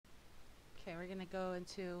Okay, we're gonna go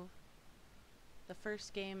into the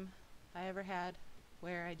first game I ever had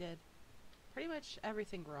where I did pretty much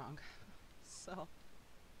everything wrong. So,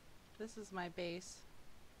 this is my base.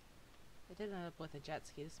 I did end up with a jet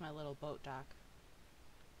ski. This is my little boat dock.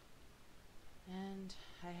 And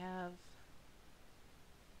I have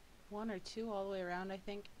one or two all the way around, I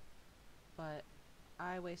think. But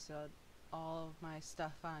I wasted all of my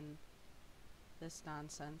stuff on this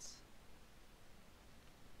nonsense.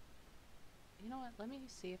 You know what? Let me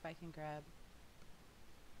see if I can grab...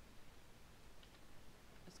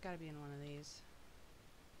 It's gotta be in one of these.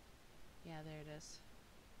 Yeah, there it is.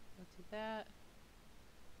 Let's do that.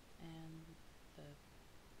 And the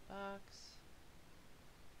box.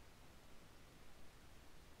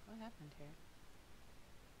 What happened here?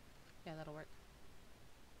 Yeah, that'll work.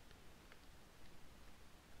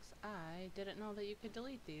 'Cause I didn't know that you could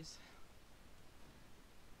delete these.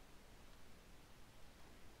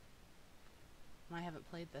 And I haven't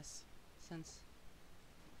played this since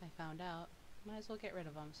I found out. Might as well get rid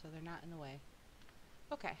of them so they're not in the way.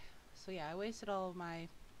 Okay, so yeah, I wasted all of my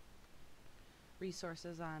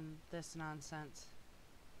resources on this nonsense.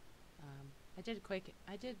 I did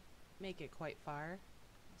make it quite far.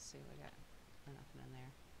 Let's see, we got nothing in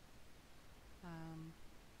there.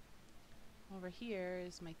 Over here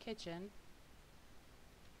is my kitchen,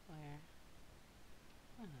 where,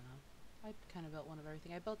 I don't know, I kind of built one of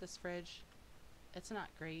everything. I built this fridge. It's not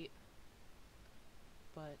great,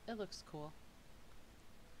 but it looks cool.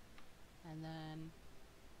 And then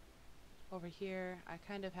over here, I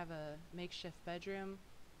kind of have a makeshift bedroom.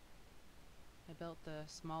 I built the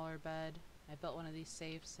smaller bed. I built one of these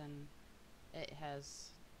safes, and it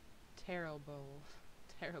has terrible,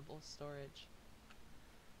 terrible storage.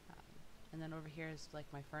 And then over here is like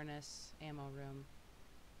my furnace, ammo room.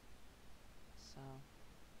 So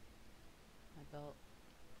I built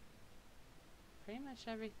pretty much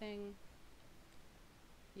everything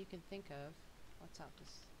you can think of. What's out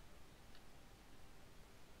this?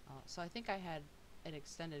 Oh, so I think I had it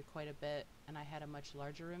extended quite a bit, and I had a much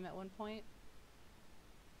larger room at one point.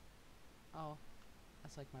 Oh,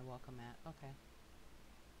 that's like my welcome mat. Okay.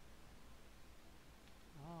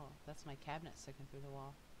 Oh, that's my cabinet sticking through the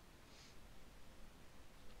wall.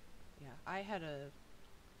 Yeah, I had a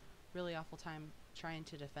really awful time trying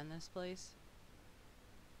to defend this place.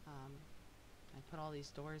 I put all these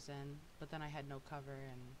doors in, but then I had no cover,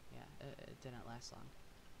 and yeah, it didn't last long.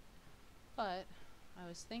 But I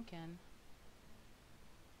was thinking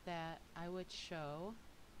that I would show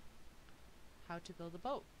how to build a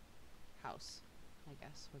boat house, I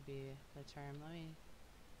guess would be the term. Let me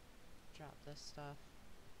drop this stuff.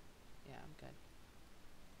 Yeah, I'm good.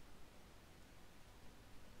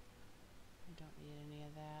 I don't need any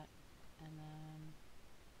of that. And then,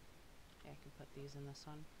 yeah, I can put these in this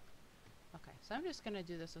one. Okay, so I'm just gonna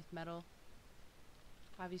do this with metal.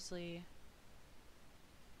 Obviously,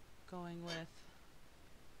 going with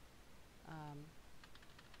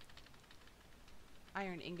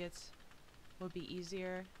iron ingots would be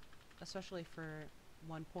easier, especially for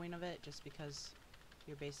one point of it, just because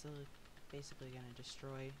you're basically gonna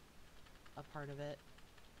destroy a part of it.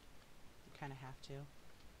 You kind of have to.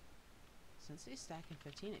 Since these stack in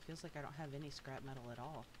 15, it feels like I don't have any scrap metal at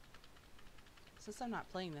all. Since I'm not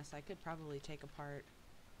playing this, I could probably take apart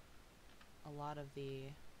a lot of the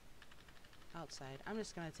outside. I'm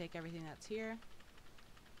just going to take everything that's here,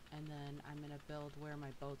 and then I'm going to build where my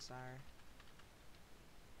boats are.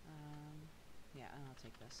 Yeah, and I'll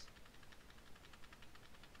take this.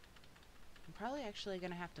 I'm probably actually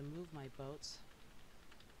going to have to move my boats.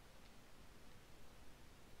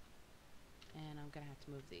 And I'm going to have to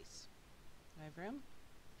move these. Do I have room?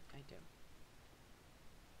 I do.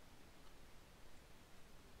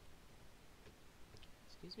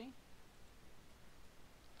 Excuse me?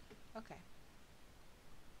 Okay.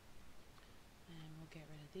 And we'll get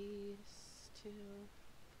rid of these two.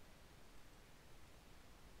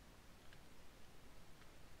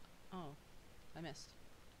 Oh, I missed.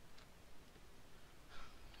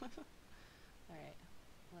 Alright,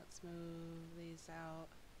 let's move these out.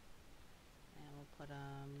 And we'll put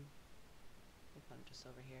them just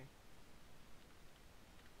over here.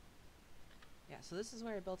 Yeah, so this is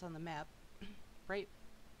where I built on the map. Right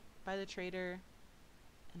by the trader.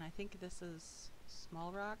 And I think this is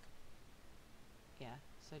Small Rock. Yeah,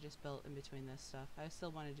 so I just built in between this stuff. I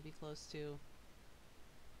still wanted to be close to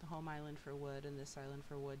the home island for wood and this island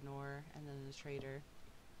for wood nor, and then the trader.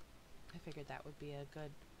 I figured that would be a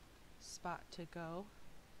good spot to go.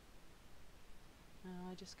 Now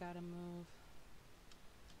I just gotta move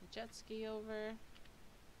the jet ski over.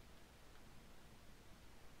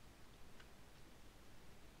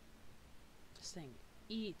 This thing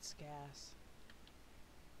eats gas.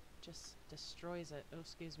 Just destroys it. Oh,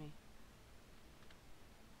 excuse me.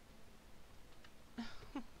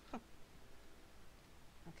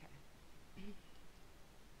 Okay.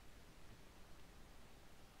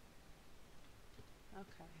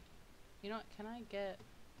 Okay. You know what? Can I get...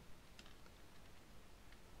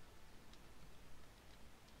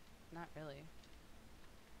 Not really.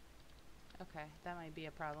 Okay, that might be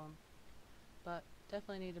a problem. But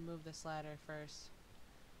definitely need to move this ladder first.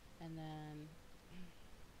 And then...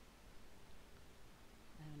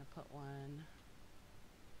 I'm gonna put one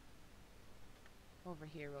over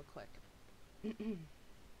here real quick.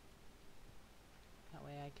 That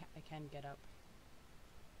way I can get up.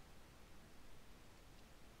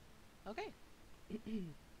 Okay.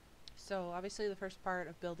 So obviously the first part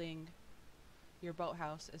of building your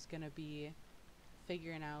boathouse is going to be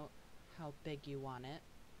figuring out how big you want it.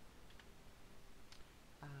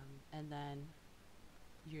 And then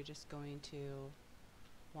you're just going to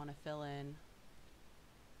want to fill in.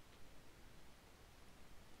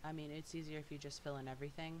 I mean, it's easier if you just fill in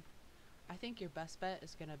everything. I think your best bet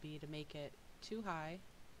is going to be to make it too high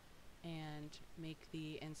and make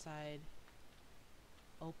the inside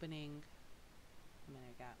opening. I mean,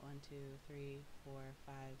 I got 1, 2, 3, 4,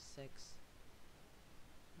 5, 6.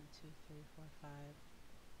 1, 2, 3, 4, 5.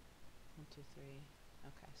 1, 2, 3.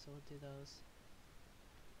 Okay, so we'll do those.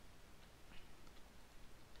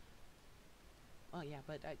 Oh yeah,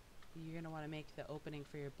 but you're gonna want to make the opening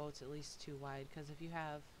for your boats at least too wide, because if you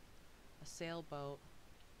have a sailboat,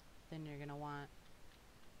 then you're gonna want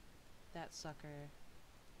that sucker.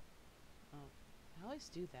 Oh, I always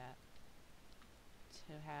do that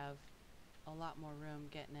to have a lot more room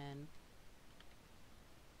getting in.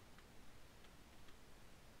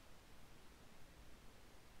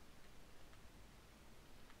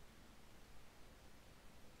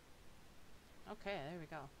 Okay, there we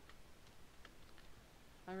go.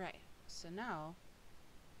 Alright, so now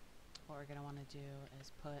what we're going to want to do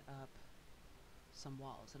is put up some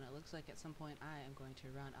walls, and it looks like at some point I am going to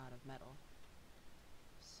run out of metal.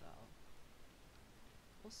 So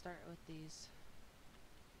we'll start with these.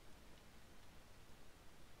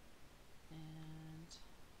 And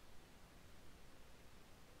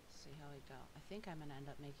see how we go. I think I'm going to end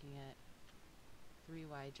up making it 3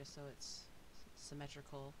 wide just so it's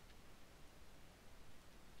symmetrical.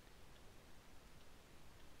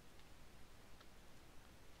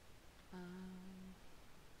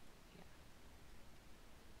 Yeah.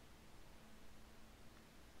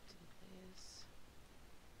 Do this.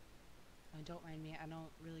 And don't mind me, I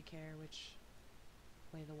don't really care which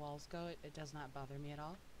way the walls go. It does not bother me at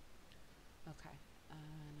all. Okay,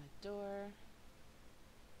 and a door.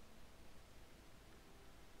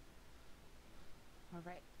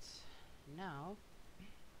 Alright, now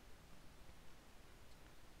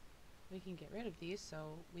we can get rid of these,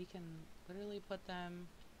 so we can literally put them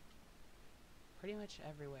pretty much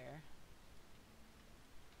everywhere.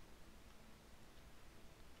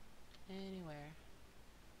 Anywhere.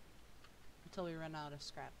 Until we run out of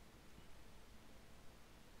scrap.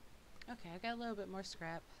 Okay, I got a little bit more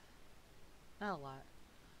scrap. Not a lot.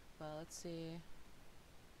 But let's see.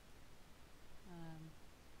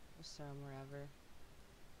 Just throw them wherever.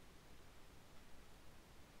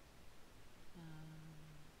 On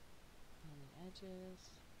the edges.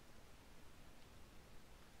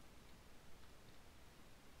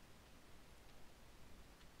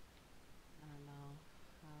 I don't know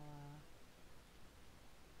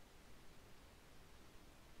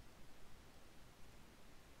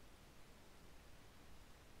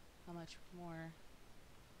how much more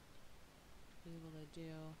be able to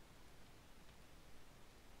do.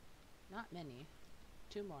 Not many.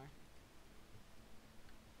 2 more.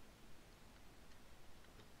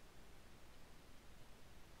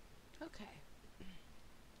 Okay.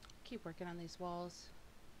 Keep working on these walls.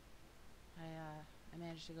 I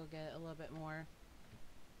managed to go get a little bit more.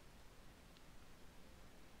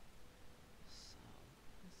 So,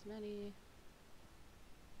 as many.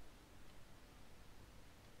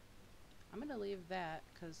 I'm going to leave that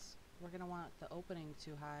because we're going to want the opening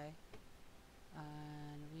too high.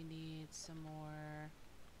 And we need some more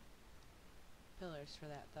pillars for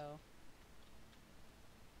that though.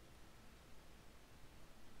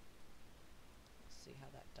 Let's see how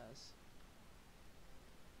that does.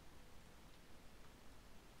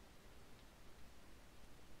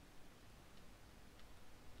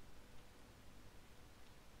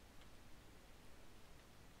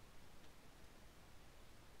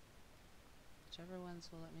 Whichever ones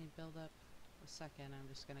will let me build up a second, I'm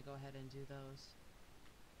just going to go ahead and do those.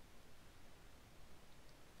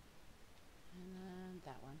 And then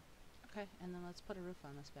that one. Okay, and then let's put a roof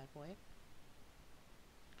on this bad boy.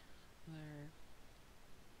 Or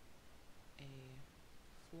a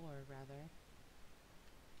floor, rather.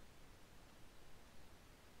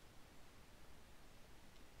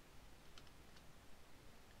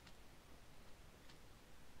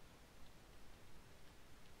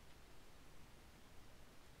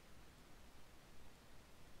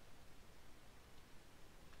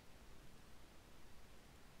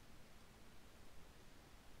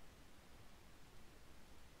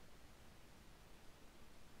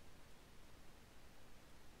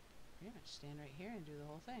 Pretty much stand right here and do the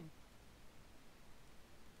whole thing.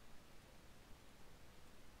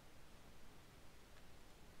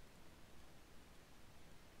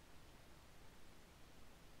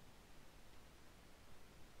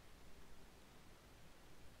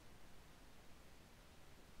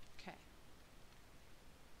 Okay.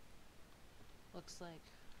 Looks like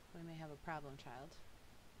we may have a problem child.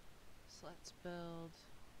 So let's build...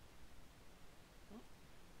 Oh,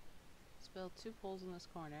 let's build 2 poles in this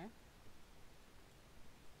corner.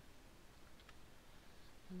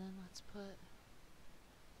 And then let's put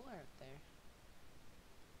a floor up there.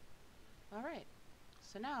 Alright,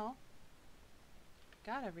 so now,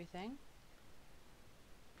 got everything.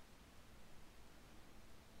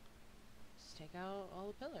 Let's take out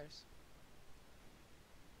all the pillars.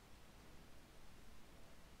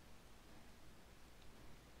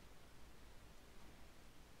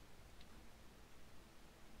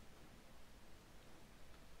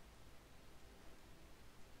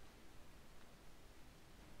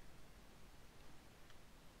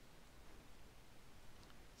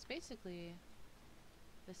 It's basically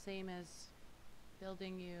the same as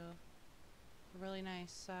building you a really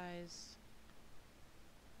nice size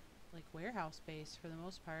like warehouse space for the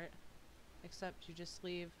most part, except you just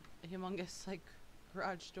leave a humongous like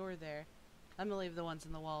garage door there. I'm gonna leave the ones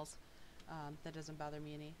in the walls. That doesn't bother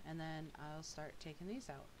me any, and then I'll start taking these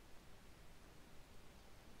out.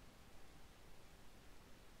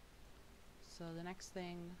 So the next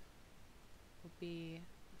thing would be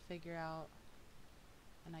figure out,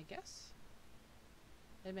 and I guess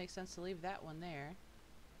it makes sense to leave that one there.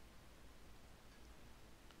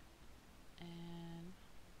 And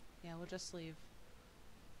yeah, we'll just leave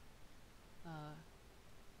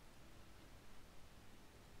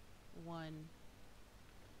one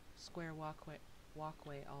square walkway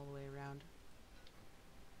all the way around.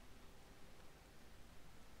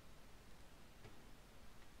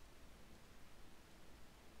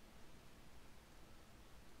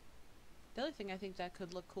 The other thing I think that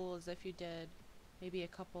could look cool is if you did maybe a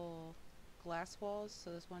couple glass walls. So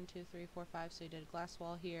there's 1, 2, 3, 4, 5. So you did a glass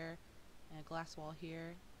wall here and a glass wall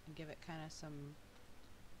here, and give it kind of some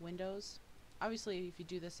windows. Obviously, if you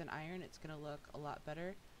do this in iron, it's going to look a lot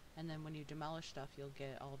better. And then when you demolish stuff, you'll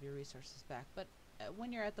get all of your resources back. But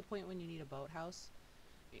when you're at the point when you need a boathouse,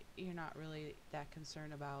 you're not really that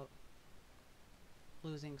concerned about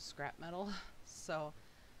losing scrap metal. So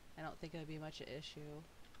I don't think it would be much an issue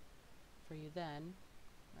for you then.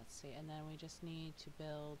 Let's see, and then we just need to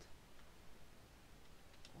build...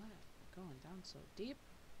 What? We're going down so deep?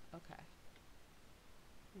 Okay.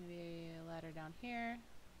 Maybe a ladder down here,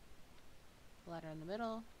 a ladder in the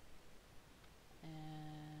middle,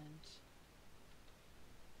 and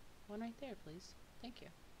one right there, please. Thank you.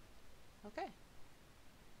 Okay.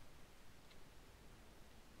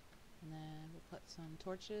 And then we'll put some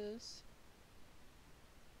torches.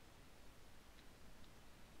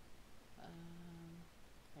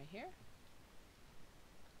 Right here.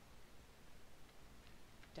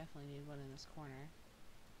 Definitely need one in this corner.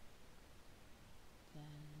 Then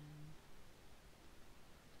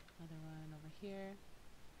another one over here.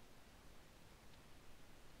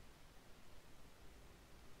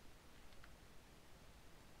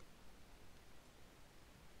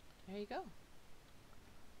 There you go.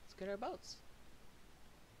 Let's get our boats.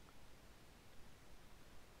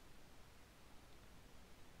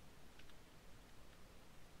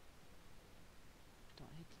 Don't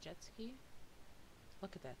hit the jet ski.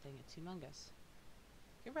 Look at that thing, it's humongous.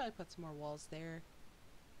 You could probably put some more walls there.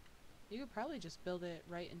 You could probably just build it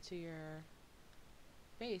right into your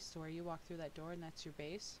base, to where you walk through that door and that's your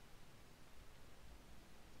base.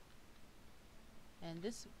 And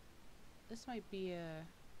this might be a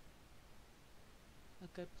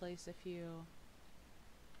good place if you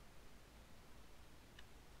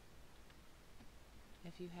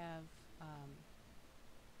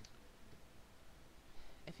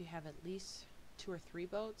have at least 2 or 3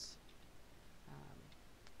 boats.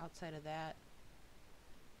 Outside of that,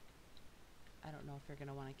 I don't know if you're going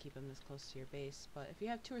to want to keep them this close to your base, but if you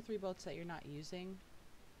have 2 or 3 boats that you're not using,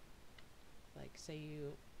 like say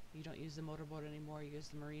you you don't use the motorboat anymore, you use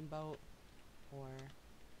the marine boat, or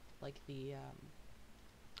like the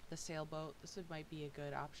sailboat, might be a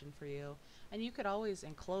good option for you. And you could always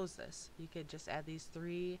enclose this. You could just add these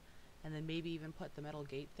 3 and then maybe even put the metal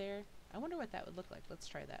gate there. I wonder what that would look like. Let's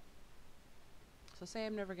try that. So say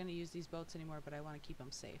I'm never going to use these boats anymore, but I want to keep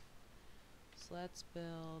them safe. So let's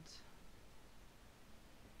build...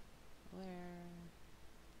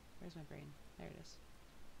 Where's my brain? There it is.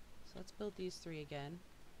 So let's build these 3 again.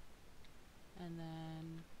 And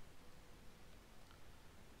then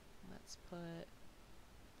let's put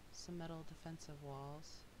some metal defensive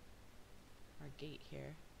walls, or gate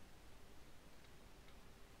here.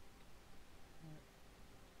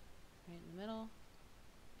 Right in the middle.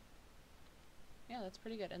 Yeah, that's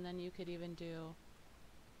pretty good. And then you could even do,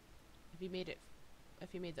 if you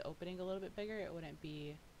made the opening a little bit bigger, it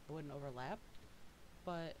wouldn't overlap.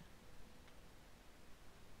 But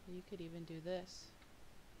you could even do this.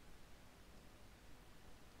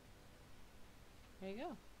 There you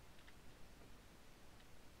go.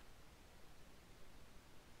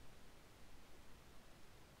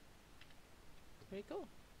 Pretty cool.